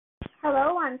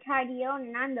Hello, I'm Ty Dion,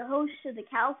 and I'm the host of the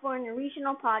California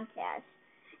Regional Podcast.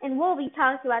 And we'll be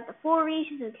talking about the four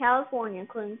regions of California,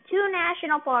 including two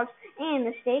national parks and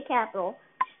the state capital.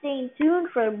 Stay tuned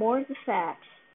for more of the facts.